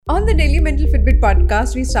On the Daily Mental Fitbit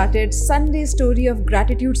podcast, we started Sunday Story of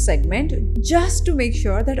Gratitude segment just to make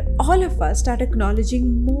sure that all of us start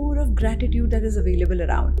acknowledging more of gratitude that is available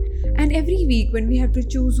around. And every week when we have to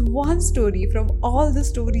choose one story from all the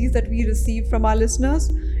stories that we receive from our listeners,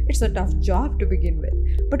 it's a tough job to begin with.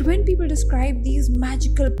 But when people describe these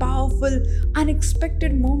magical, powerful,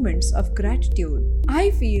 unexpected moments of gratitude,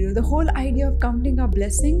 I feel the whole idea of counting our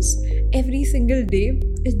blessings every single day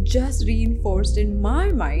is just reinforced in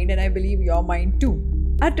my mind, and I believe your mind too.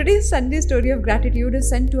 Our today's Sunday Story of Gratitude is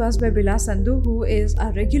sent to us by Billa Sandhu, who is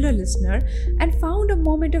a regular listener and found a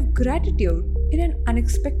moment of gratitude in an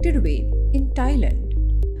unexpected way in Thailand.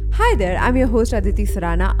 Hi there, I'm your host Aditi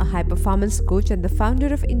Sarana, a high performance coach and the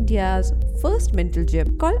founder of India's first mental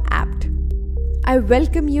gym called APT. I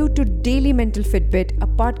welcome you to Daily Mental Fitbit, a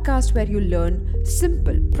podcast where you learn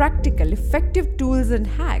simple, practical, effective tools and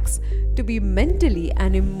hacks to be mentally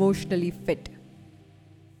and emotionally fit.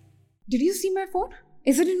 Did you see my phone?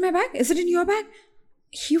 Is it in my bag? Is it in your bag?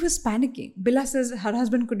 He was panicking. Billa says her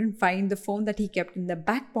husband couldn't find the phone that he kept in the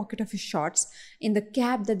back pocket of his shorts in the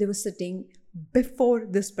cab that they were sitting before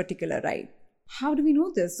this particular ride. How do we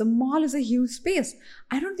know this? The mall is a huge space.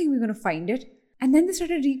 I don't think we're going to find it. And then they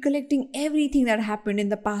started recollecting everything that happened in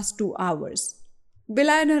the past 2 hours.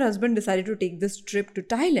 Billa and her husband decided to take this trip to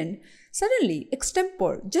Thailand suddenly,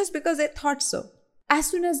 extempore, just because they thought so. As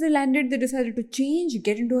soon as they landed, they decided to change,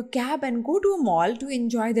 get into a cab and go to a mall to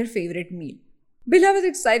enjoy their favorite meal. Billa was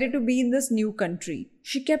excited to be in this new country.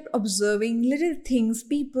 She kept observing little things,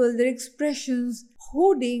 people, their expressions,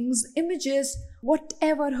 hoardings, images,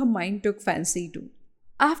 whatever her mind took fancy to.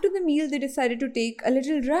 After the meal, they decided to take a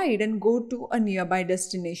little ride and go to a nearby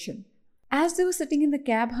destination. As they were sitting in the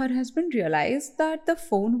cab, her husband realized that the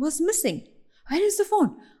phone was missing. Where is the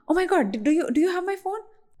phone? Oh my God, do you have my phone?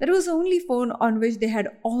 That was the only phone on which they had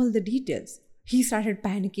all the details. He started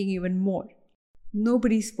panicking even more.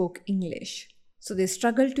 Nobody spoke English, so they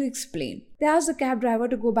struggled to explain. They asked the cab driver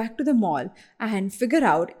to go back to the mall and figure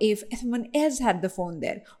out if someone else had the phone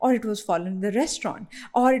there, or it was fallen in the restaurant,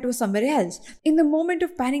 or it was somewhere else. In the moment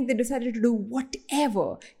of panic, they decided to do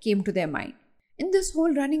whatever came to their mind. In this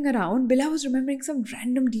whole running around, Billa was remembering some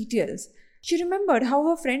random details. She remembered how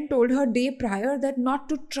her friend told her day prior that not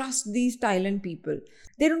to trust these Thailand people.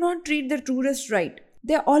 They do not treat their tourists right.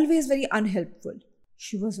 They are always very unhelpful.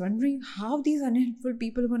 She was wondering how these unhelpful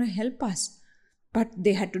people are going to help us. But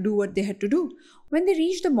they had to do what they had to do. When they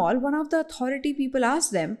reached the mall, one of the authority people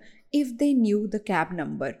asked them if they knew the cab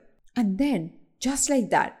number. And then, just like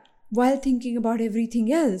that, while thinking about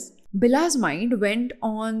everything else, Billa's mind went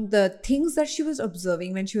on the things that she was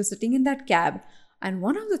observing when she was sitting in that cab. And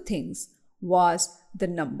one of the things was the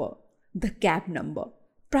number, the cab number.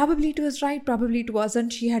 Probably it was right, probably it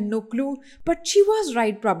wasn't. She had no clue, but she was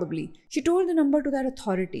right probably. She told the number to that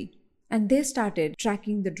authority and they started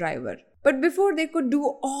tracking the driver. But before they could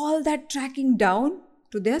do all that tracking down,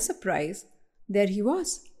 to their surprise, there he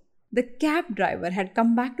was. The cab driver had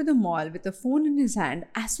come back to the mall with a phone in his hand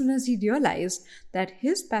as soon as he realized that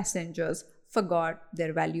his passengers forgot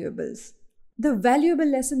their valuables. The valuable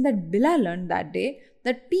lesson that Billa learned that day,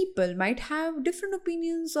 that people might have different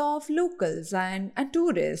opinions of locals and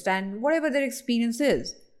tourists and whatever their experience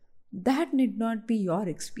is. That need not be your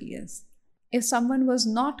experience. If someone was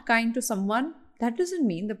not kind to someone, that doesn't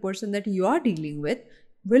mean the person that you are dealing with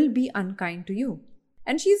will be unkind to you.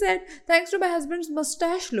 And she said, thanks to my husband's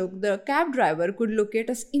mustache look, the cab driver could locate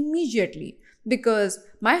us immediately because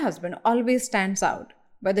my husband always stands out,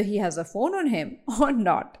 whether he has a phone on him or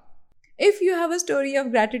not. If you have a story of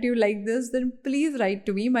gratitude like this, then please write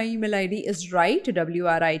to me. My email ID is write,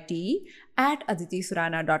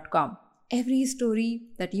 @aditisurana.com. Every story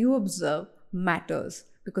that you observe matters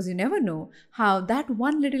because you never know how that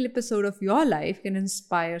one little episode of your life can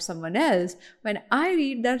inspire someone else when I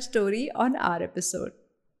read that story on our episode.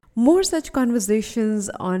 More such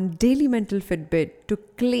conversations on Daily Mental Fitbit to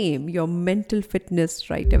claim your mental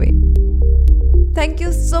fitness right away. Thank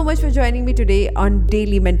you so much for joining me today on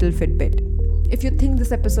Daily Mental Fitbit. If you think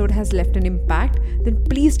this episode has left an impact, then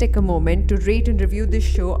please take a moment to rate and review this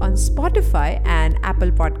show on Spotify and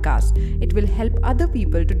Apple Podcasts. It will help other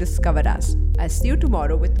people to discover us. I'll see you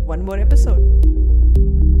tomorrow with one more episode.